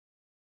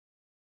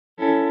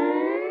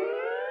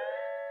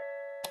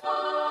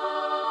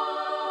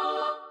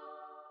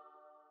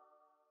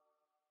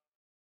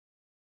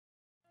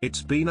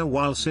It's been a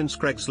while since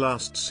Greg's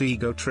last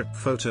Sego Trip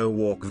photo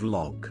walk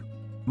vlog.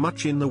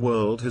 Much in the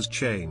world has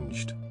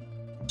changed.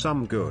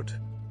 Some good.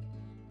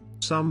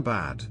 Some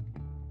bad.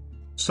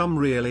 Some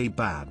really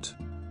bad.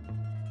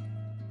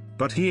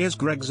 But here's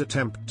Greg's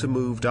attempt to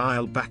move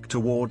dial back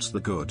towards the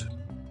good.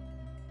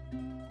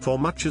 For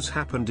much has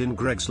happened in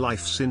Greg's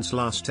life since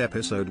last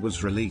episode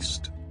was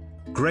released.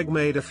 Greg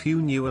made a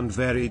few new and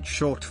varied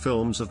short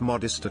films of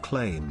modest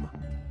acclaim.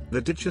 The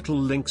digital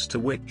links to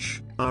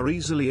which are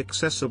easily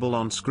accessible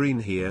on screen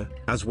here,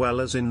 as well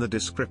as in the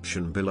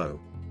description below.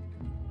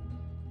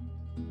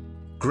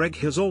 Greg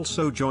has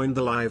also joined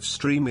the live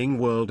streaming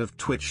world of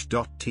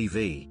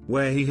Twitch.tv,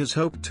 where he has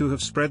hoped to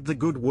have spread the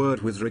good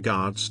word with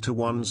regards to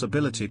one's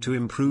ability to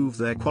improve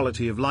their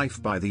quality of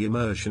life by the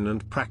immersion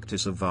and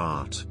practice of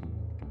art.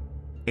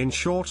 In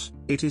short,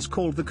 it is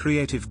called the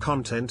creative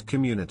content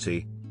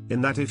community,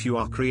 in that if you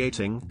are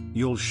creating,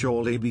 you'll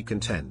surely be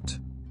content.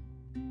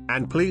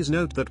 And please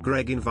note that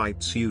Greg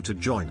invites you to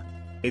join.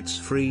 It's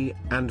free,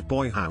 and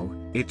boy how,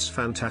 it's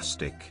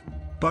fantastic.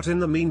 But in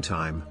the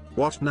meantime,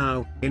 what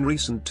now? In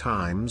recent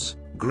times,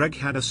 Greg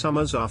had a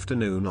summer's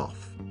afternoon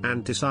off,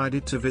 and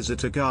decided to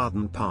visit a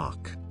garden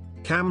park.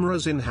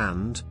 Cameras in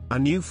hand, a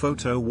new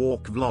photo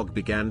walk vlog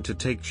began to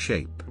take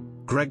shape.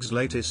 Greg's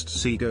latest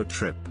Sego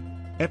Trip.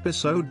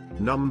 Episode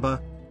number,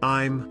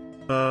 I'm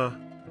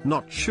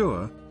not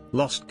sure,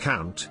 lost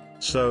count,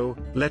 so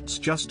let's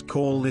just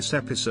call this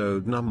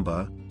episode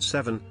number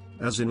 7,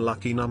 as in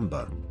lucky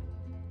number.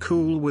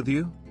 Cool with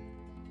you?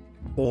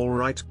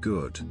 Alright,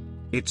 good.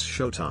 It's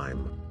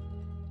showtime.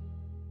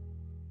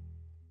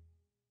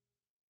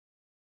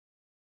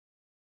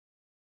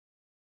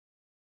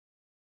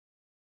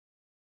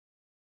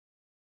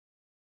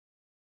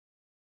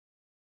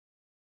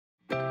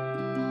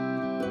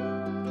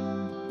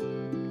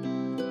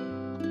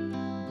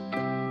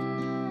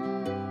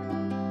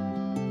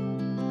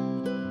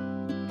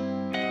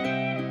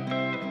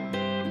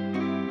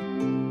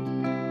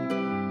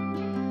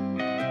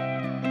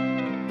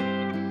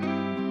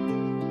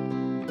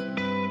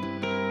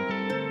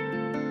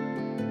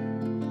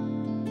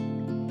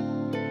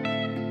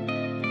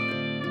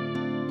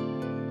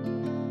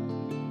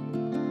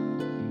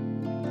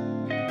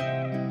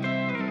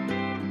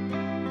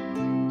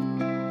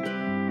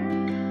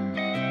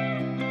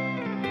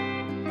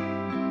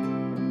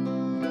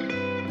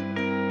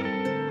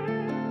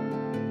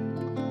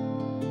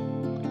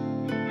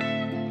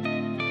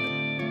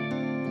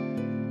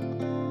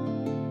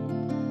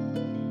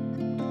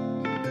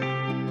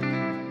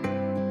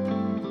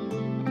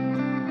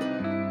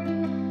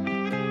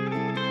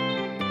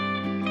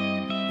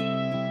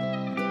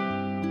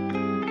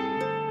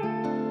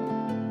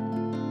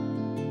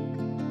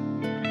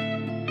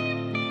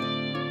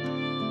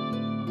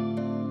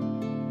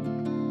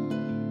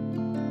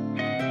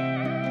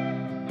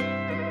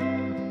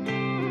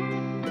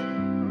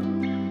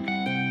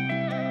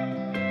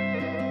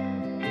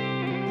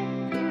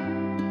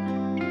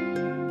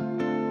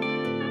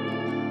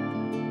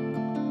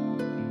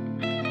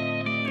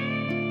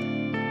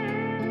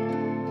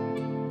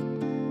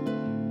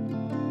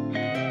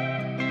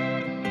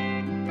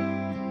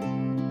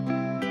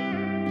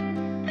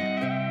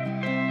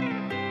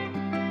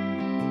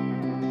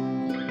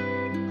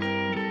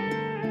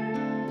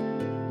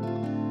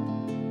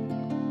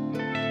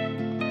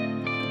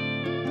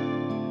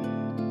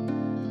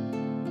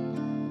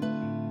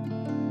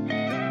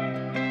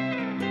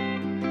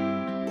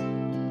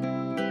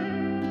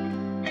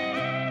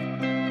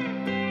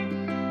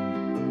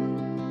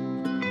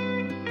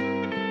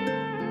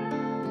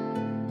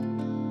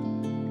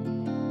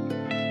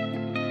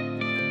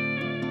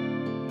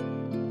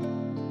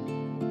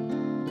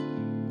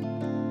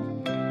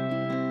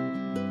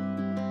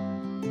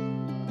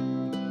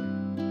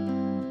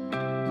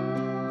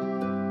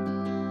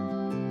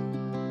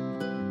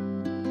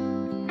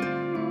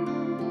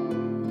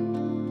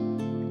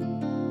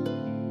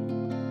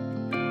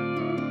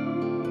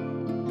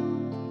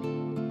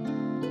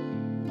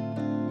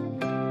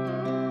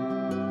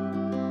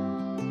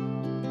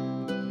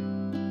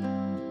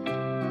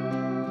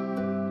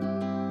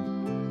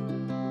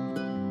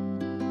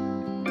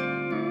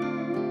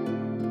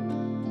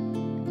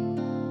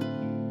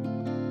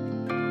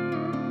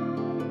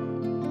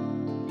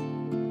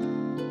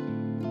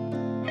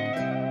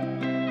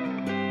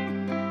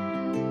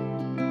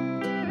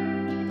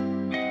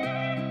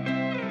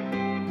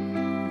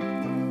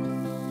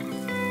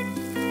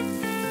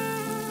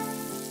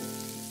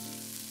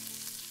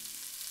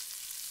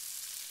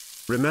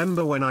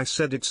 Remember when I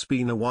said it's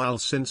been a while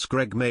since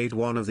Greg made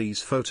one of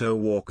these photo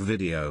walk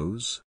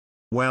videos?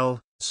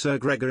 Well, Sir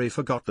Gregory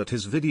forgot that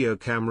his video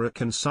camera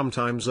can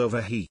sometimes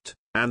overheat,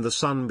 and the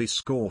sun be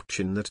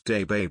scorching that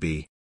day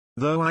baby.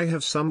 Though I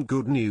have some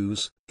good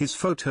news, his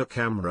photo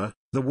camera,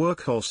 the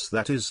workhorse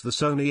that is the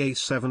Sony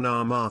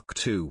A7R Mark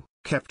II,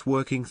 kept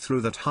working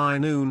through that high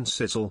noon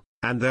sizzle,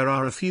 and there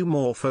are a few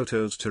more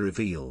photos to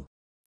reveal.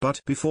 But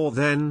before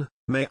then,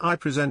 may I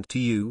present to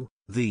you,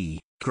 the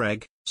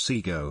Greg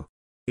Sego.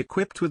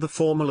 Equipped with a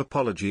formal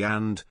apology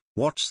and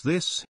What's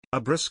this?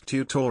 A brisk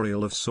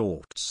tutorial of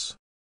sorts.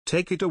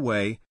 Take it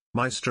away,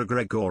 Maestro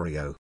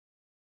Gregorio.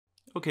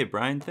 Okay,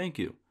 Brian, thank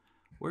you.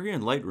 We're here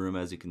in Lightroom,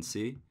 as you can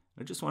see.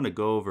 I just want to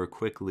go over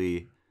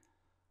quickly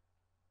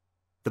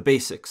the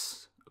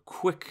basics. A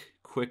quick,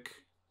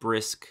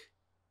 brisk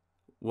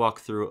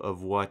walkthrough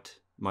of what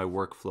my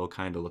workflow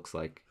kind of looks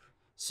like.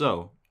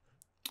 So,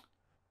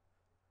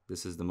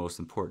 this is the most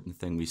important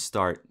thing. We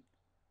start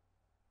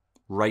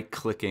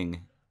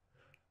right-clicking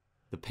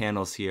the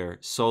panels here.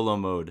 Solo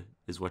mode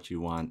is what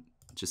you want.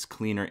 Just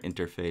cleaner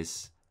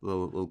interface.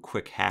 Little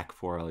quick hack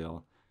for all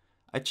y'all.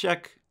 I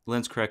check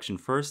lens correction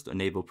first,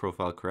 enable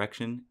profile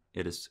correction.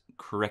 It has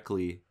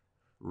correctly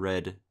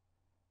read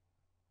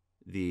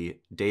the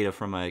data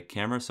from my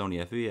camera,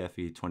 Sony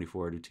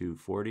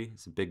FE24-240.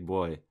 It's a big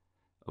boy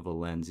of a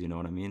lens, you know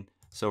what I mean?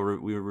 So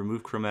we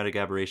remove chromatic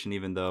aberration,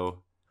 even though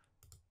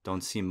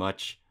don't see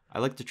much. I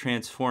like to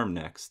transform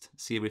next,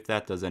 see if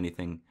that does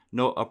anything.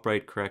 No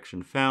upright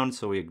correction found,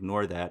 so we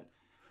ignore that.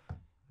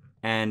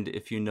 And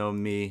if you know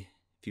me,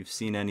 if you've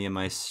seen any of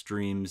my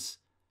streams,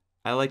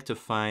 I like to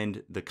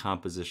find the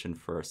composition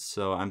first.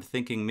 So I'm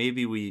thinking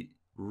maybe we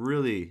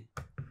really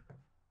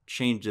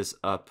change this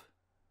up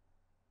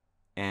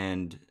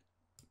and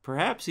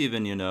perhaps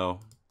even, you know,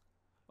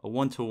 a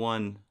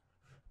 1-to-1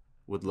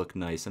 would look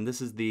nice. And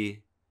this is the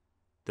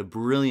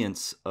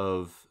brilliance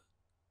of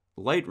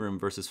Lightroom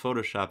versus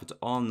Photoshop. It's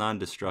all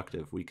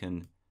non-destructive. We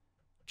can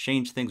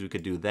change things. We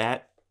could do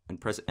that and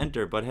press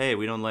enter, but hey,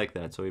 we don't like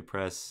that. So we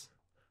press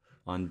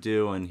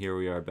undo and here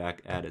we are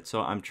back at it.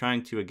 So I'm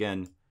trying to,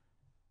 again,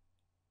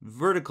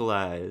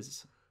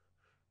 verticalize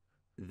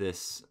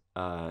this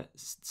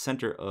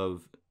center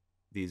of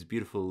these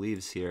beautiful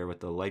leaves here with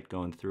the light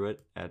going through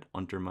it at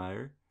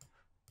Untermeyer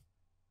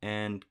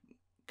and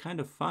kind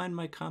of find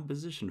my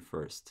composition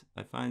first.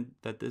 I find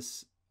that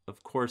this,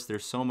 of course,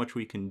 there's so much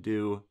we can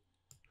do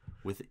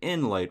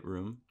within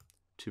Lightroom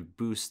to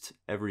boost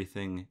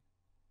everything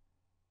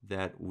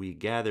that we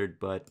gathered,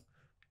 but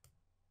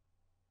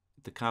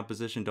if the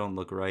composition don't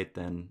look right,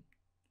 then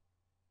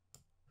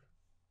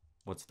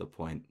what's the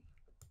point?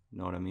 You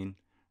know what I mean?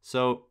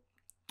 So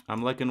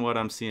I'm liking what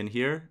I'm seeing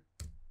here.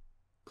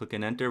 Click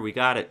and enter. We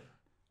got it.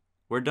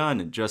 We're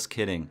done. Just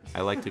kidding.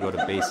 I like to go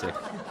to basic.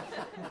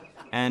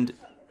 And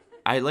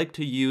I like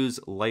to use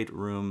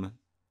Lightroom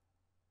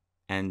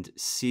and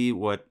see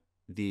what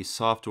the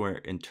software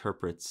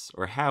interprets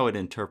or how it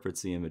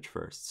interprets the image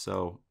first.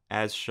 So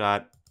as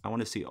shot, I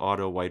want to see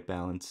auto white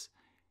balance.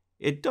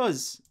 It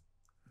does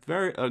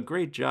a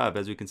great job.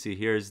 As we can see,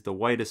 here's the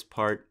whitest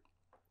part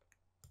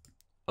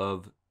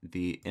of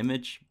the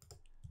image.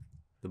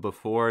 The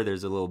before,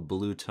 there's a little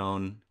blue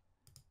tone.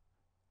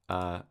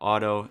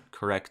 Auto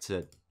corrects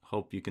it.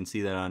 Hope you can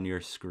see that on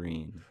your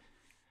screen.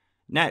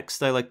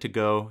 Next, I like to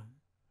go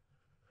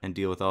and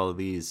deal with all of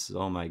these.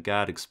 Oh my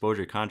God,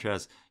 exposure,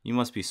 contrast. You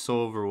must be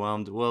so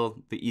overwhelmed.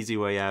 Well, the easy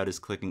way out is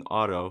clicking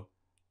auto.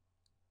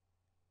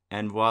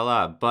 And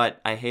voila.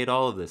 But I hate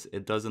all of this.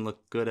 It doesn't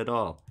look good at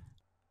all.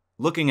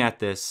 Looking at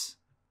this,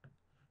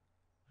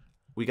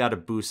 we got to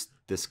boost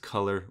this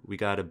color. We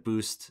got to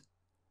boost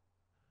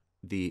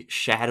the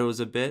shadows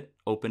a bit,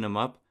 open them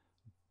up.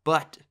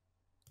 But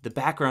the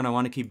background I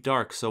want to keep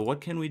dark. So what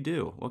can we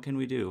do? What can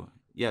we do?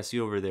 Yes,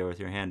 you over there with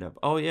your hand up.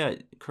 Oh yeah,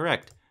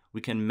 correct.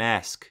 We can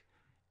mask.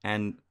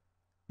 And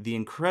the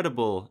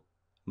incredible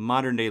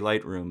modern day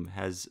Lightroom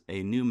has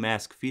a new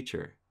mask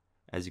feature.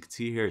 As you can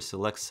see here,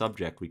 select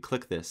subject. We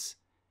click this.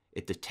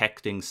 It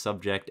detecting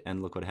subject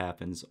and look what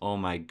happens. Oh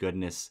my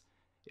goodness.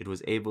 It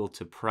was able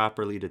to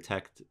properly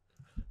detect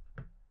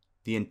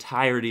the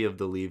entirety of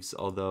the leaves,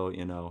 although,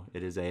 you know,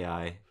 it is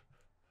AI.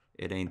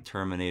 It ain't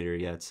Terminator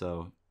yet,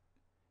 so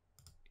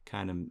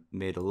kind of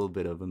made a little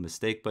bit of a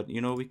mistake, but you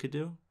know what we could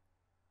do?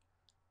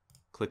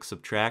 Click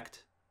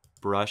subtract,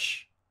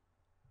 brush,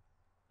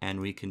 and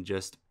we can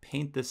just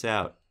paint this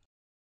out.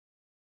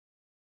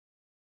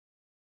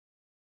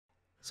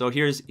 So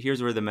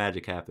here's where the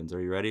magic happens.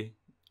 Are you ready?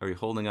 Are you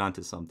holding on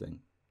to something?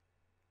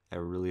 I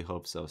really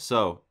hope so.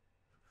 So,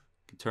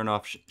 turn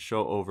off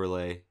show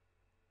overlay.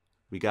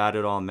 We got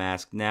it all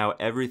masked. Now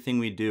everything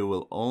we do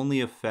will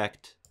only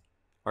affect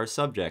our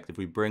subject. If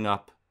we bring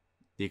up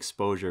the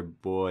exposure,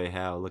 boy,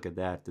 how, look at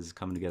that. This is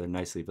coming together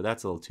nicely, but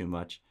that's a little too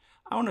much.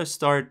 I want to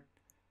start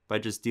by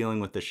just dealing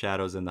with the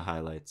shadows and the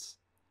highlights.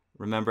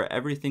 Remember,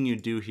 everything you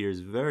do here is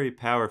very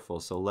powerful,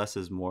 so less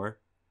is more.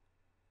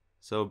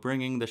 So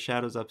bringing the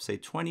shadows up, say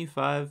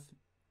 25,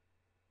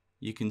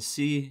 you can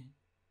see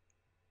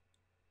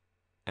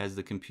as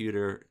the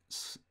computer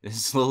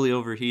is slowly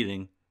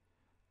overheating,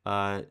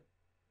 the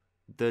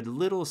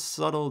little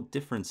subtle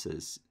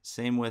differences.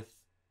 Same with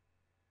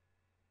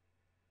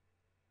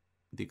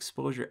the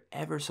exposure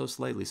ever so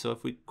slightly. So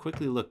if we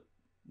quickly look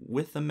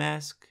with the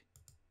mask,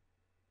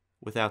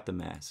 without the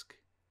mask,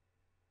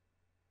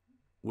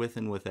 with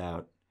and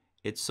without,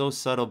 it's so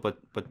subtle but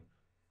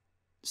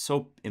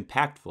so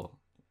impactful.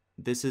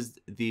 This is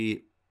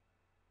the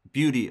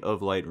beauty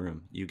of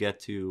Lightroom. You get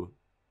to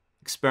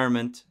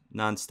experiment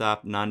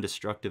non-stop,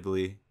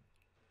 non-destructively.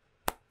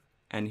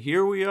 And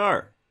here we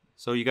are.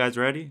 So you guys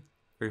ready?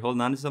 Are you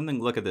holding on to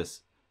something? Look at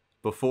this.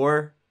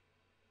 Before,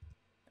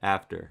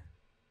 after.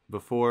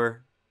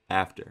 Before,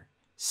 after.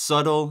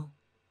 Subtle,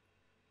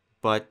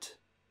 but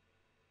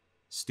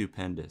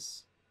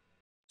stupendous.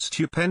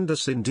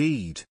 Stupendous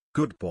indeed,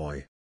 good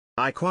boy.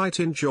 I quite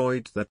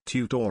enjoyed that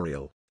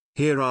tutorial.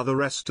 Here are the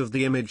rest of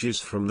the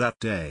images from that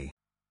day.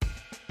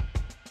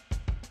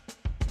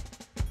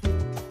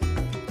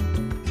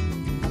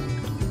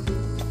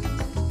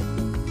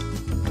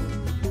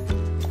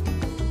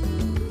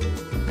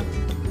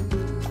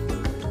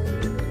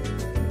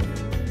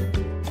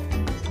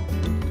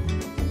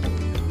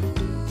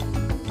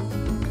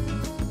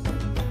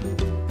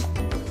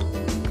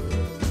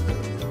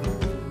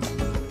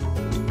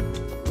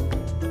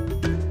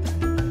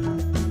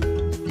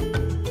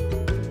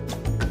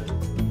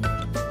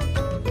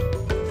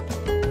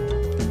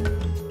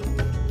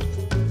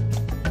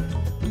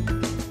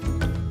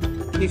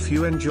 If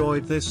you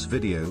enjoyed this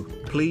video,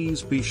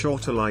 please be sure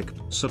to like,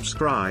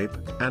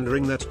 subscribe, and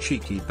ring that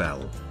cheeky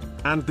bell.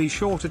 And be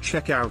sure to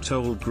check out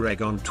old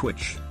Greg on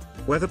Twitch,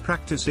 whether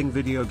practicing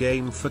video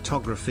game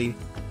photography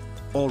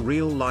or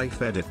real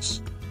life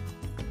edits.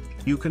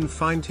 You can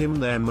find him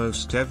there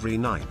most every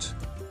night.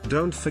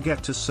 Don't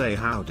forget to say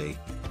howdy.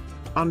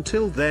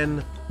 Until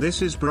then,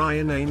 this is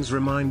Brian Ains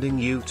reminding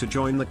you to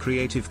join the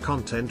creative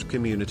content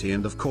community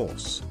and of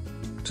course,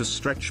 to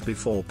stretch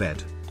before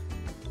bed.